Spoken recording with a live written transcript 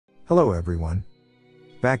Hello everyone.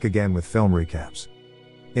 Back again with film recaps.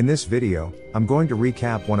 In this video, I'm going to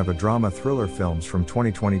recap one of a drama thriller films from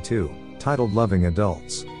 2022, titled Loving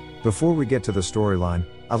Adults. Before we get to the storyline,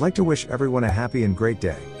 I'd like to wish everyone a happy and great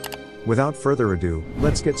day. Without further ado,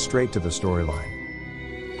 let's get straight to the storyline.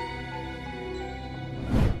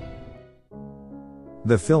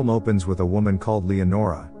 The film opens with a woman called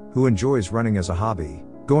Leonora, who enjoys running as a hobby,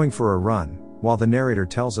 going for a run, while the narrator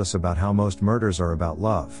tells us about how most murders are about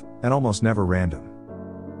love, and almost never random.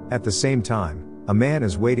 At the same time, a man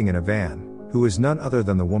is waiting in a van, who is none other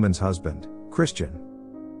than the woman's husband,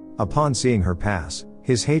 Christian. Upon seeing her pass,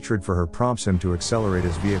 his hatred for her prompts him to accelerate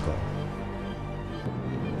his vehicle,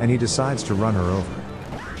 and he decides to run her over.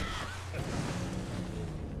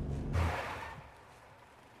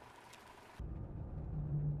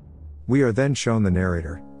 We are then shown the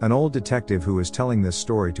narrator, an old detective who is telling this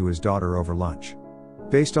story to his daughter over lunch.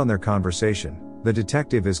 Based on their conversation, the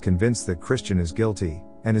detective is convinced that Christian is guilty,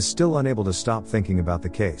 and is still unable to stop thinking about the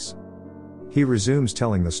case. He resumes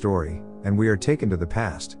telling the story, and we are taken to the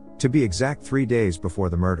past, to be exact 3 days before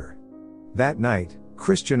the murder. That night,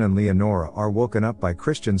 Christian and Leonora are woken up by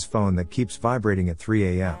Christian's phone that keeps vibrating at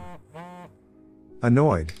 3 a.m.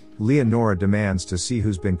 Annoyed, Leonora demands to see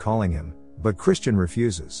who's been calling him, but Christian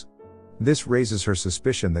refuses. This raises her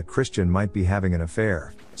suspicion that Christian might be having an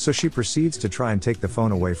affair, so she proceeds to try and take the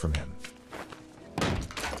phone away from him.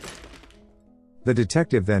 The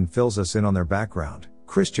detective then fills us in on their background.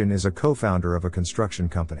 Christian is a co-founder of a construction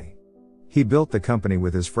company. He built the company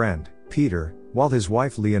with his friend, Peter, while his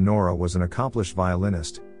wife Leonora was an accomplished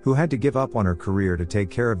violinist, who had to give up on her career to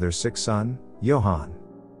take care of their sick son, Johann.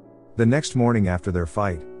 The next morning after their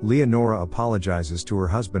fight, Leonora apologizes to her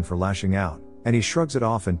husband for lashing out, and he shrugs it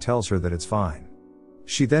off and tells her that it's fine.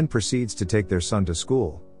 She then proceeds to take their son to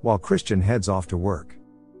school, while Christian heads off to work.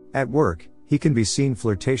 At work, he can be seen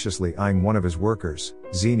flirtatiously eyeing one of his workers,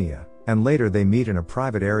 Xenia, and later they meet in a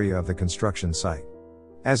private area of the construction site.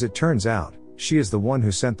 As it turns out, she is the one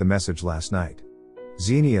who sent the message last night.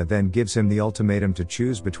 Xenia then gives him the ultimatum to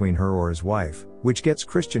choose between her or his wife, which gets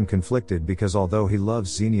Christian conflicted because although he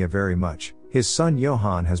loves Xenia very much, his son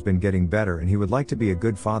Johann has been getting better and he would like to be a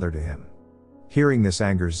good father to him. Hearing this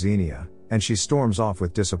angers Xenia, and she storms off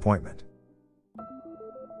with disappointment.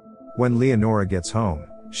 When Leonora gets home,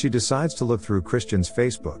 she decides to look through Christian's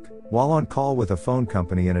Facebook, while on call with a phone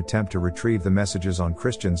company and attempt to retrieve the messages on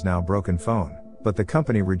Christian's now broken phone, but the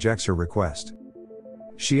company rejects her request.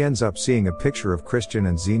 She ends up seeing a picture of Christian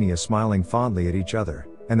and Xenia smiling fondly at each other,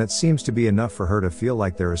 and that seems to be enough for her to feel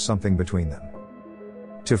like there is something between them.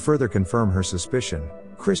 To further confirm her suspicion,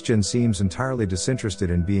 Christian seems entirely disinterested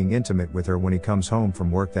in being intimate with her when he comes home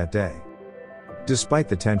from work that day. Despite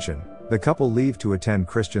the tension, the couple leave to attend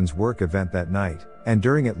Christian's work event that night, and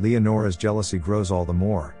during it Leonora's jealousy grows all the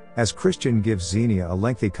more, as Christian gives Xenia a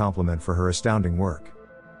lengthy compliment for her astounding work.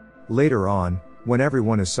 Later on, when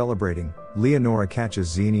everyone is celebrating, Leonora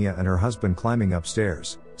catches Xenia and her husband climbing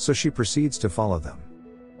upstairs, so she proceeds to follow them.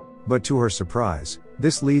 But to her surprise,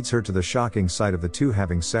 this leads her to the shocking sight of the two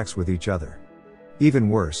having sex with each other. Even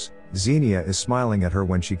worse, Xenia is smiling at her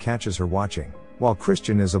when she catches her watching, while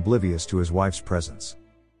Christian is oblivious to his wife's presence.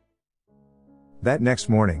 That next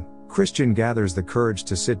morning, Christian gathers the courage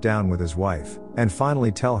to sit down with his wife, and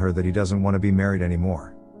finally tell her that he doesn't want to be married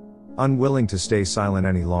anymore. Unwilling to stay silent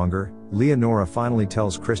any longer, Leonora finally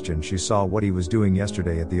tells Christian she saw what he was doing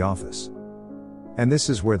yesterday at the office. And this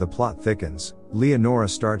is where the plot thickens. Leonora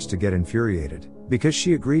starts to get infuriated, because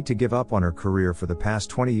she agreed to give up on her career for the past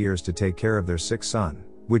 20 years to take care of their sick son,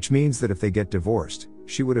 which means that if they get divorced,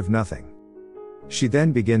 she would have nothing. She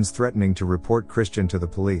then begins threatening to report Christian to the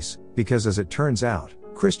police, because as it turns out,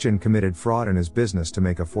 Christian committed fraud in his business to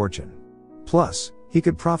make a fortune. Plus, he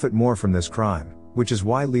could profit more from this crime, which is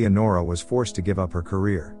why Leonora was forced to give up her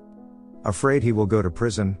career. Afraid he will go to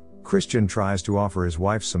prison, Christian tries to offer his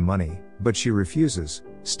wife some money, but she refuses,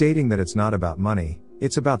 stating that it's not about money,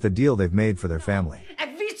 it's about the deal they've made for their family.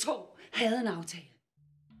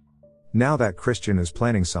 Now that Christian is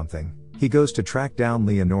planning something, he goes to track down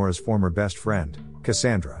Leonora's former best friend,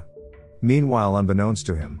 Cassandra. Meanwhile, unbeknownst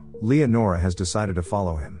to him, Leonora has decided to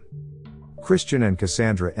follow him. Christian and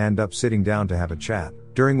Cassandra end up sitting down to have a chat,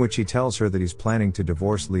 during which he tells her that he's planning to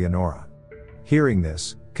divorce Leonora. Hearing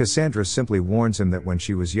this, Cassandra simply warns him that when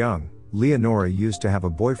she was young, Leonora used to have a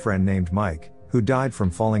boyfriend named Mike, who died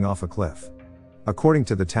from falling off a cliff. According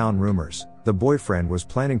to the town rumors, the boyfriend was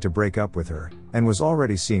planning to break up with her, and was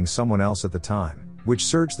already seeing someone else at the time, which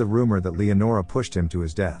surged the rumor that Leonora pushed him to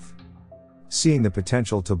his death. Seeing the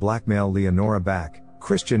potential to blackmail Leonora back,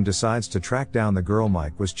 Christian decides to track down the girl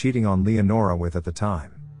Mike was cheating on Leonora with at the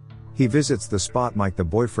time. He visits the spot Mike the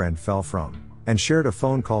boyfriend fell from, and shared a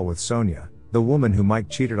phone call with Sonia, the woman who Mike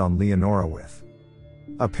cheated on Leonora with.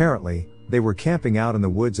 Apparently, they were camping out in the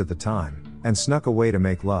woods at the time, and snuck away to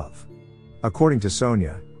make love. According to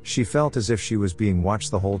Sonia, she felt as if she was being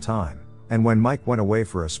watched the whole time, and when Mike went away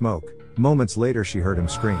for a smoke, moments later she heard him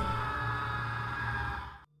scream.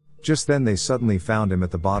 Just then they suddenly found him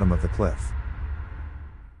at the bottom of the cliff.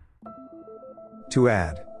 To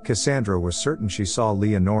add, Cassandra was certain she saw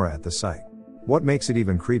Leonora at the site. What makes it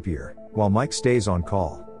even creepier, while Mike stays on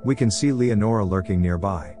call, we can see Leonora lurking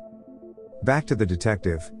nearby. Back to the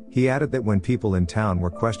detective, he added that when people in town were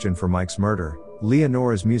questioned for Mike's murder,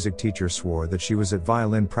 Leonora's music teacher swore that she was at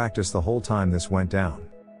violin practice the whole time this went down.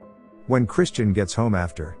 When Christian gets home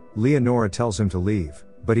after, Leonora tells him to leave,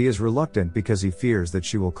 but he is reluctant because he fears that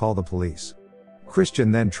she will call the police.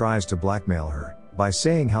 Christian then tries to blackmail her, by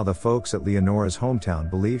saying how the folks at Leonora's hometown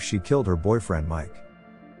believe she killed her boyfriend Mike.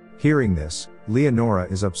 Hearing this, Leonora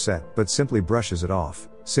is upset but simply brushes it off,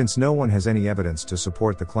 since no one has any evidence to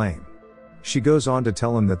support the claim. She goes on to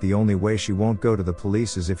tell him that the only way she won't go to the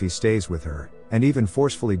police is if he stays with her, and even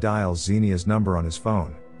forcefully dials Xenia's number on his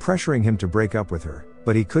phone, pressuring him to break up with her,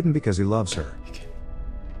 but he couldn't because he loves her.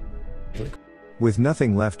 With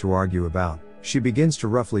nothing left to argue about, she begins to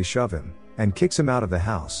roughly shove him, and kicks him out of the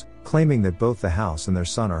house, claiming that both the house and their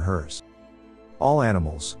son are hers. All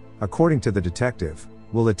animals, according to the detective,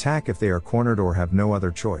 will attack if they are cornered or have no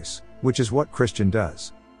other choice, which is what Christian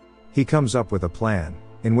does. He comes up with a plan,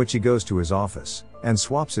 in which he goes to his office, and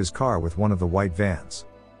swaps his car with one of the white vans.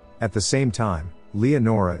 At the same time,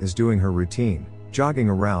 Leonora is doing her routine, jogging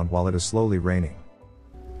around while it is slowly raining.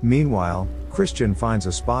 Meanwhile, Christian finds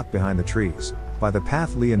a spot behind the trees, by the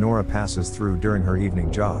path Leonora passes through during her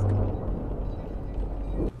evening jog.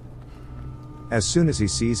 As soon as he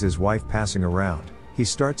sees his wife passing around, he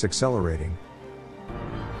starts accelerating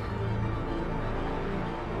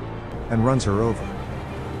and runs her over.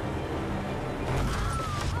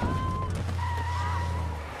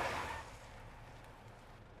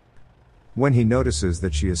 When he notices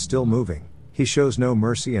that she is still moving, he shows no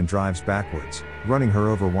mercy and drives backwards, running her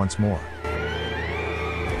over once more.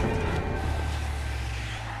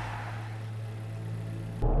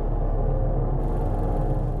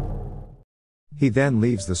 He then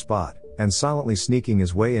leaves the spot, and silently sneaking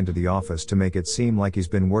his way into the office to make it seem like he's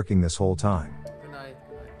been working this whole time.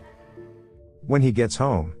 When he gets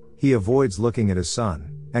home, he avoids looking at his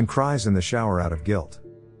son, and cries in the shower out of guilt.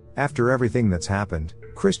 After everything that's happened,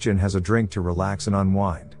 Christian has a drink to relax and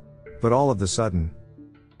unwind. But all of a sudden,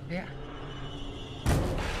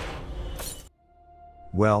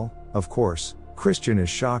 well, of course, Christian is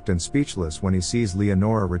shocked and speechless when he sees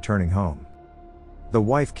Leonora returning home. The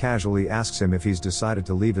wife casually asks him if he's decided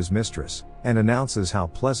to leave his mistress, and announces how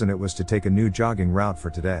pleasant it was to take a new jogging route for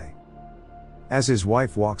today. As his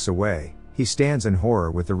wife walks away, he stands in horror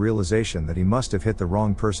with the realization that he must have hit the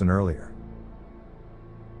wrong person earlier.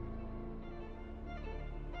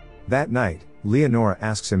 That night, Leonora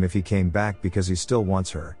asks him if he came back because he still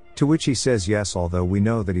wants her, to which he says yes, although we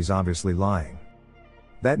know that he's obviously lying.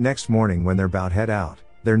 That next morning when they're about head out,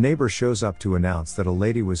 their neighbor shows up to announce that a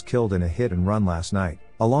lady was killed in a hit and run last night,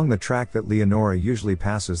 along the track that Leonora usually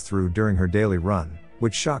passes through during her daily run,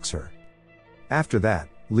 which shocks her. After that,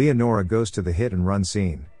 Leonora goes to the hit and run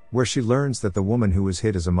scene, where she learns that the woman who was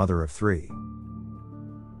hit is a mother of 3.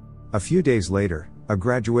 A few days later, a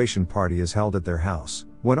graduation party is held at their house,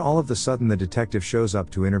 when all of a sudden the detective shows up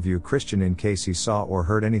to interview Christian in case he saw or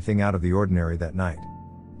heard anything out of the ordinary that night.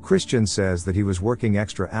 Christian says that he was working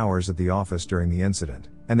extra hours at the office during the incident,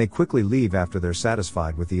 and they quickly leave after they're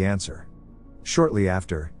satisfied with the answer. Shortly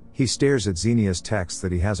after, he stares at Xenia's text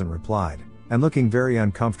that he hasn't replied, and looking very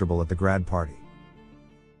uncomfortable at the grad party.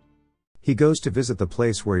 He goes to visit the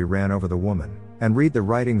place where he ran over the woman, and read the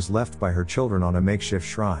writings left by her children on a makeshift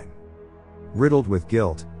shrine. Riddled with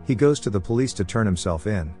guilt, he goes to the police to turn himself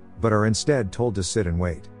in, but are instead told to sit and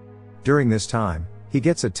wait. During this time, he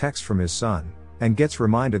gets a text from his son, and gets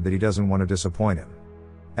reminded that he doesn't want to disappoint him.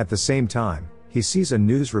 At the same time, he sees a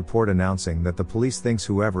news report announcing that the police thinks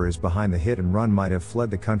whoever is behind the hit and run might have fled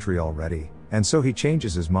the country already, and so he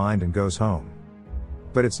changes his mind and goes home.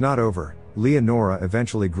 But it's not over. Leonora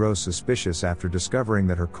eventually grows suspicious after discovering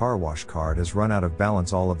that her car wash card has run out of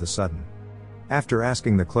balance all of a sudden. After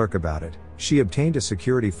asking the clerk about it, she obtained a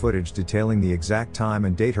security footage detailing the exact time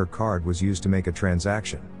and date her card was used to make a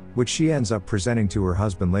transaction, which she ends up presenting to her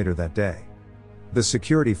husband later that day. The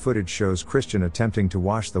security footage shows Christian attempting to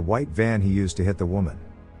wash the white van he used to hit the woman.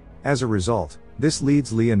 As a result, this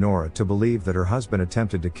leads Leonora to believe that her husband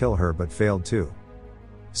attempted to kill her but failed to.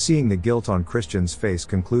 Seeing the guilt on Christian's face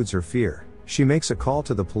concludes her fear, She makes a call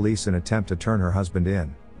to the police in an attempt to turn her husband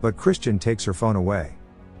in, but Christian takes her phone away.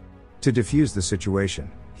 To defuse the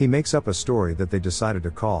situation, he makes up a story that they decided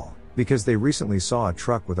to call, because they recently saw a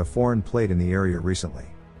truck with a foreign plate in the area recently.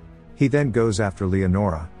 He then goes after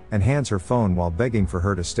Leonora, and hands her phone while begging for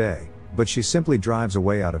her to stay, but she simply drives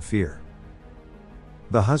away out of fear.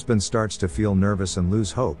 The husband starts to feel nervous and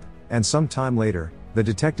lose hope, and some time later, the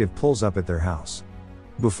detective pulls up at their house.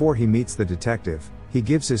 Before he meets the detective, he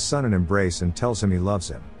gives his son an embrace and tells him he loves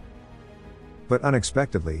him. But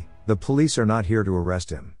unexpectedly, the police are not here to arrest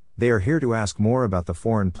him, they are here to ask more about the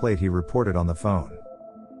foreign plate he reported on the phone.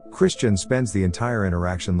 Christian spends the entire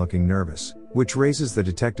interaction looking nervous, which raises the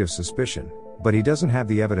detective's suspicion, but he doesn't have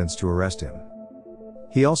the evidence to arrest him.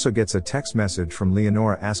 He also gets a text message from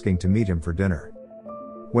Leonora asking to meet him for dinner.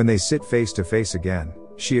 When they sit face to face again,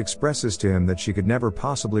 she expresses to him that she could never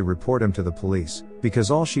possibly report him to the police, because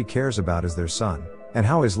all she cares about is their son, and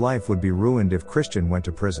how his life would be ruined if Christian went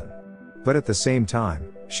to prison. But at the same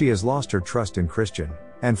time, she has lost her trust in Christian,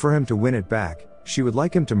 and for him to win it back, she would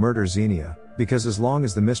like him to murder Xenia, because as long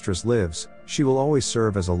as the mistress lives, she will always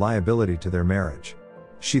serve as a liability to their marriage.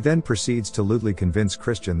 She then proceeds to lewdly convince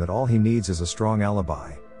Christian that all he needs is a strong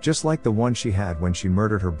alibi, just like the one she had when she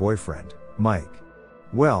murdered her boyfriend, Mike.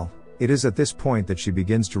 Well, it is at this point that she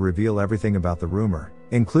begins to reveal everything about the rumor,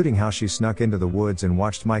 including how she snuck into the woods and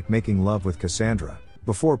watched Mike making love with Cassandra,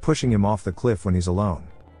 before pushing him off the cliff when he's alone.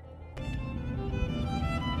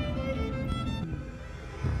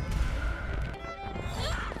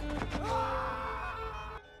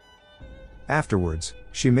 Afterwards,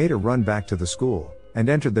 she made a run back to the school, and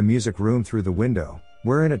entered the music room through the window,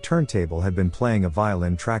 wherein a turntable had been playing a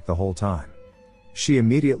violin track the whole time. She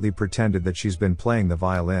immediately pretended that she's been playing the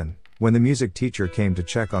violin, when the music teacher came to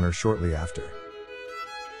check on her shortly after.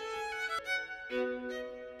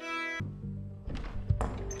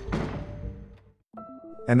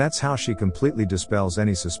 And that's how she completely dispels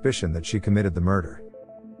any suspicion that she committed the murder.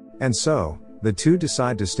 And so, the two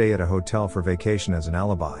decide to stay at a hotel for vacation as an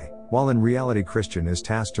alibi, while in reality Christian is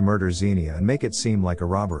tasked to murder Xenia and make it seem like a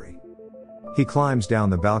robbery. He climbs down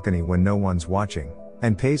the balcony when no one's watching,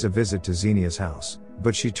 and pays a visit to Xenia's house,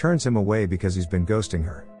 but she turns him away because he's been ghosting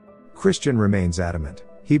her. Christian remains adamant.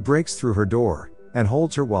 He breaks through her door, and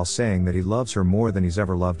holds her while saying that he loves her more than he's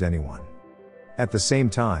ever loved anyone. At the same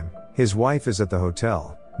time, his wife is at the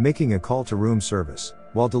hotel, making a call to room service,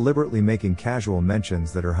 while deliberately making casual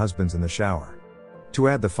mentions that her husband's in the shower. To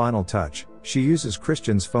add the final touch, she uses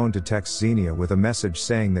Christian's phone to text Xenia with a message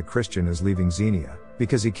saying that Christian is leaving Xenia,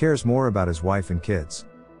 because he cares more about his wife and kids.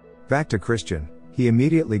 Back to Christian, he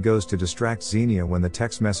immediately goes to distract Xenia when the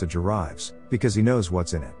text message arrives, because he knows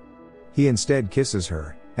what's in it. He instead kisses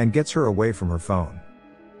her, and gets her away from her phone.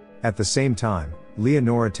 At the same time,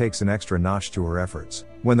 Leonora takes an extra notch to her efforts.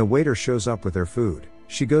 When the waiter shows up with their food,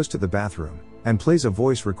 she goes to the bathroom, and plays a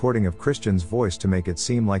voice recording of Christian's voice to make it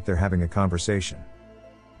seem like they're having a conversation.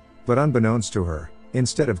 But unbeknownst to her,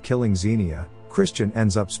 instead of killing Xenia, Christian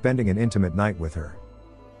ends up spending an intimate night with her.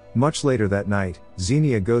 Much later that night,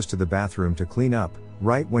 Xenia goes to the bathroom to clean up,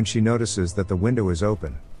 right when she notices that the window is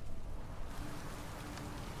open.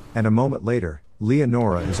 And a moment later,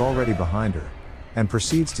 Leonora is already behind her, and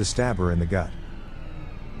proceeds to stab her in the gut.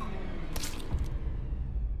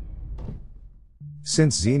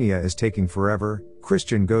 Since Xenia is taking forever,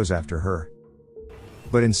 Christian goes after her,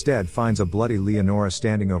 but instead finds a bloody Leonora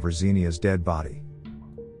standing over Xenia's dead body.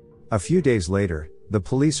 A few days later, the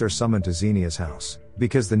police are summoned to Xenia's house,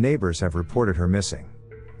 because the neighbors have reported her missing.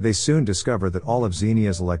 They soon discover that all of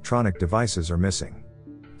Xenia's electronic devices are missing.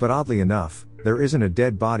 But oddly enough, there isn't a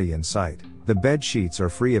dead body in sight. The bed sheets are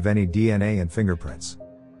free of any DNA and fingerprints.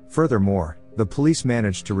 Furthermore, the police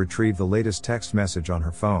managed to retrieve the latest text message on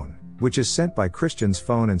her phone, which is sent by Christian's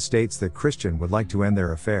phone and states that Christian would like to end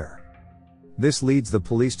their affair. This leads the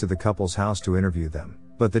police to the couple's house to interview them,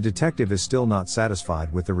 but the detective is still not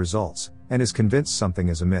satisfied with the results, and is convinced something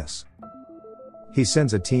is amiss. He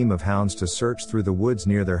sends a team of hounds to search through the woods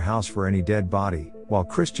near their house for any dead body, while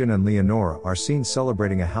Christian and Leonora are seen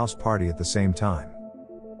celebrating a house party at the same time.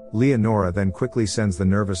 Leonora then quickly sends the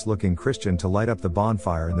nervous-looking Christian to light up the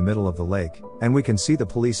bonfire in the middle of the lake, and we can see the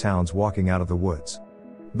police hounds walking out of the woods.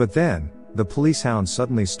 But then, the police hounds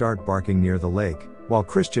suddenly start barking near the lake, while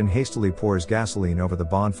Christian hastily pours gasoline over the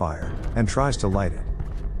bonfire, and tries to light it.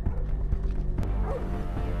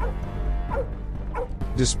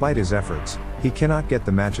 Despite his efforts, he cannot get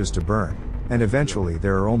the matches to burn, and eventually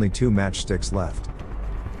there are only 2 matchsticks left.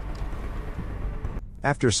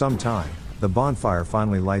 After some time, the bonfire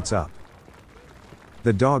finally lights up.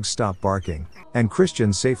 The dogs stop barking, and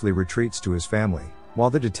Christian safely retreats to his family, while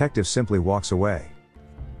the detective simply walks away.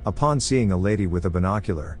 Upon seeing a lady with a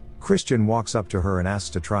binocular, Christian walks up to her and asks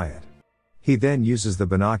to try it. He then uses the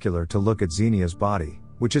binocular to look at Xenia's body,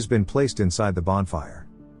 which has been placed inside the bonfire.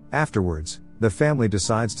 Afterwards, the family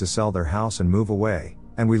decides to sell their house and move away,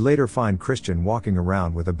 and we later find Christian walking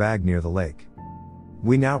around with a bag near the lake.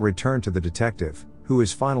 We now return to the detective, who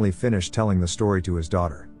is finally finished telling the story to his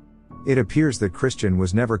daughter. It appears that Christian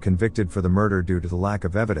was never convicted for the murder due to the lack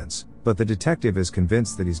of evidence, but the detective is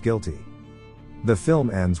convinced that he's guilty. The film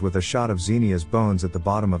ends with a shot of Xenia's bones at the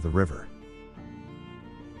bottom of the river.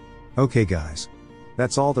 Okay guys.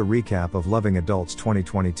 That's all the recap of Loving Adults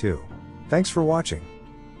 2022. Thanks for watching.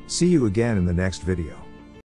 See you again in the next video.